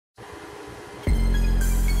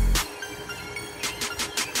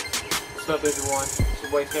What's up, everyone? It's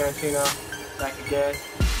your boy Tarantino, back again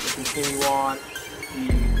to continue on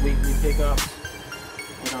the weekly pickups.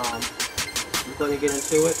 And we're going to get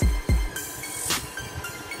into it.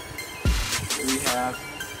 We have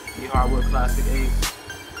the Hardwood Classic Ace,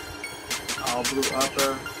 all blue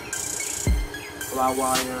upper, fly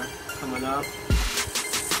wire coming up.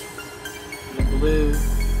 The blue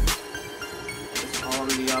is all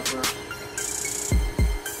in the upper.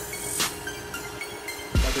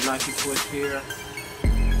 Got the Nike switch here.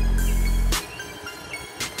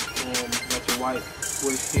 And got your white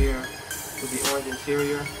switch here with the orange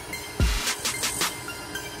interior.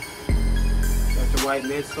 Got your white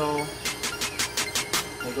midsole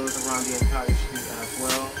that goes around the entire shoe as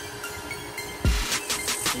well.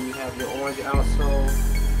 And you have your orange outsole.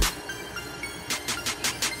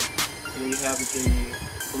 And you have the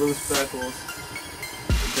blue speckles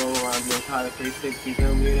that go around the entire 360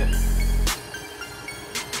 zoom unit.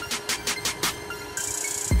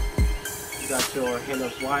 You got your hint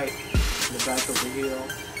of white in the back of the heel.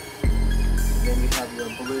 And then you have your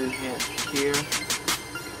blue hint here. And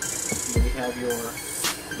then you have your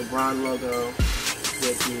LeBron logo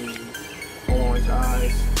with the orange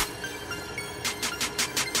eyes.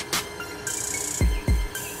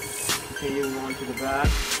 Continuing on to the back,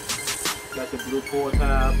 got your blue pull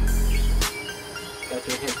tab, got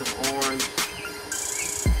your hint of orange,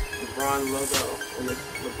 LeBron logo, and the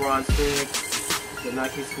LeBron sig, the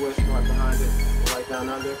Nike switch right behind it, right down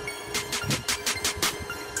under.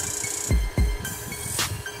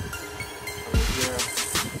 Over here,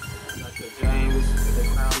 got your James with the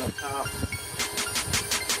crown up top.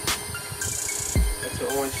 Got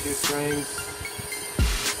your orange shoestrings,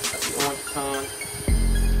 got the orange tongue.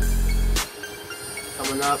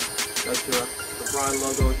 Coming up, got your LeBron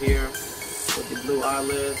logo here with the blue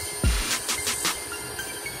eyelids.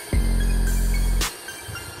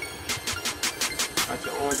 Got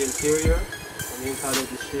your orange interior on the inside of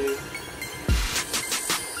the shoe.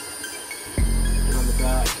 And on the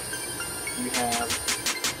back, you have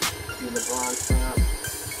the LeBron stamp.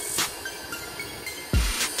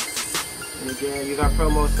 And again, these are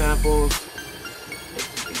promo samples.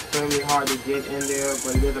 It's extremely hard to get in there,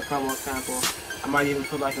 but it is a promo sample. I might even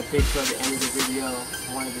put like a picture at the end of the video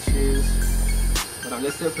of one of the shoes. But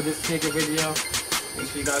that's it for this ticket video. Make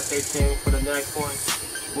sure you guys stay tuned for the next one.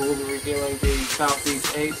 We'll be reviewing the South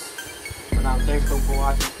Beach Ace. But thanks for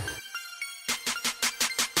watching.